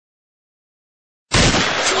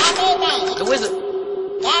The wizard.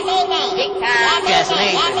 Big time. Gas and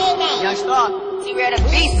anything. Young Star. T-Red the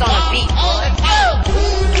beast on the beat. Let's go.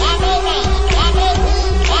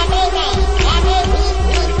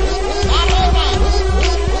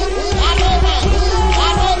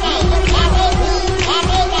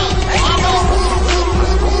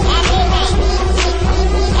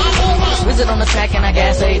 Wizard on the track and I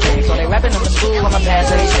gas everything. So they rapping in the school, I'ma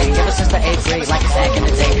pass everything. Ever since the 8th grade, like it's back in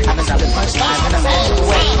the day. I've been dropping punchlines in a magic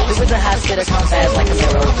way. The wizard high spitter come fast like a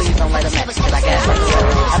mirror. Please don't light a match, cause I gas like a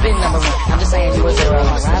zero. I've been number one, I'm just saying you a zero.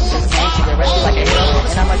 My rhymes just came to the rest like a hero.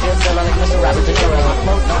 And I'm a good fella like Mr. Robert De Niro.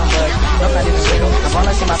 Smoke, don't judge, I'm not even single. I'm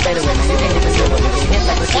on to my fadeaway, man, you can't even do it. You get hit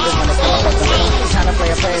like receivers when they come up the middle. I'm trying to play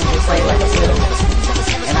a player, you play like a fiddle.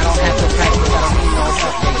 And I don't have to practice, I don't need no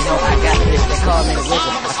something. You know I got this, they call me the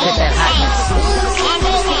wizard. I spit that hotness.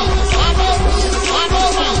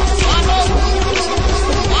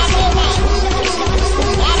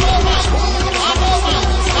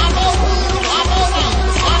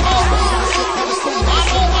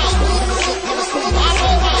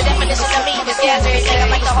 Gas everything,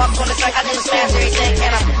 I'm like the hawk on the track, I just smash everything.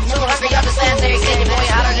 And I'm too hungry, y'all just smash everything. Your boy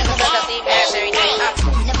hotter than the sun, I see bash everything.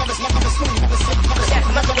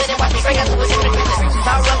 Muscle with it, watch me break out to a different picture.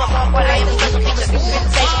 My rubber pump, what I am is special features.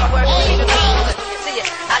 Presentation, my work, even see ya,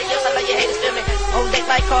 adios, I know you haters feel me. On deck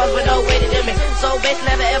like cars with no way to limit. So bass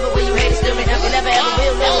never ever will you haters feel me. You never ever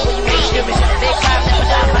will, never will you haters feel me. Big time, never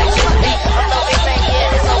die like this beat. I'm so big, saying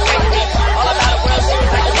yeah, it's so crazy. All about the world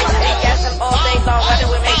series like a bitch. Big gas and all day long,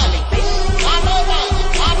 running with Mason.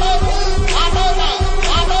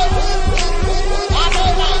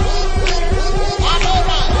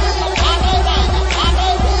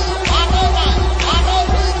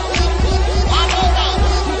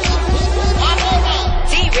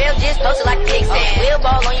 Posted like a kickstand. Wheel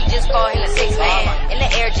ball on you, just call him a 6-man. In the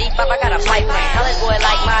air, G-pop, I got a flight plan. College boy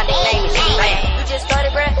like my nickname is G-Man. You just started,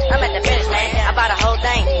 bruh? I'm at the finish, man. I bought a whole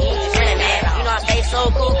thing. You ain't just renting, man. You know I stay so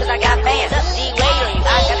cool, cause I got fans. G-Wade on you,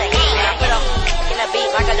 I got the heat, man. I put on in the beat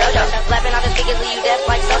like a dojo. Flapping on the speakers, leave you deaf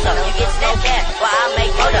like Soso. You get no cash, while I make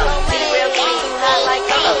photos. See real, get me too high like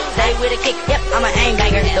Coco. Stay with a kick, yep, I'm an aim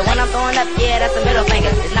banger. The one I'm throwing up, yeah, that's a middle finger.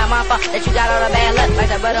 It's not my fault that you got all the bad luck. Like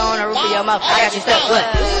that butter on the roof of your mouth, I got you stuck, good.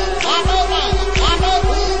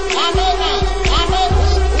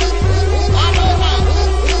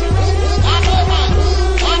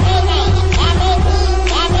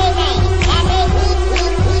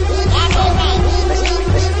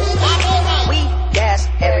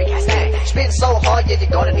 Spitting so hard, yeah, you're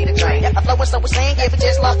gonna need a drain. I flow with so we're saying, yeah, we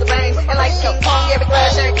just lost the rain. And like King Kong, yeah, we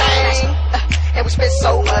crash everything. And we spit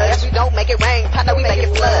so much, we don't make it rain. I know we make it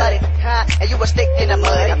flood. And you a stick in the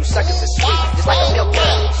mud. And you suckers is sweet, just like a milk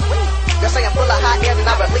dud. They'll say I'm full of hot air, and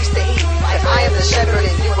I release the heat. If I am the shepherd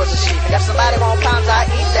and you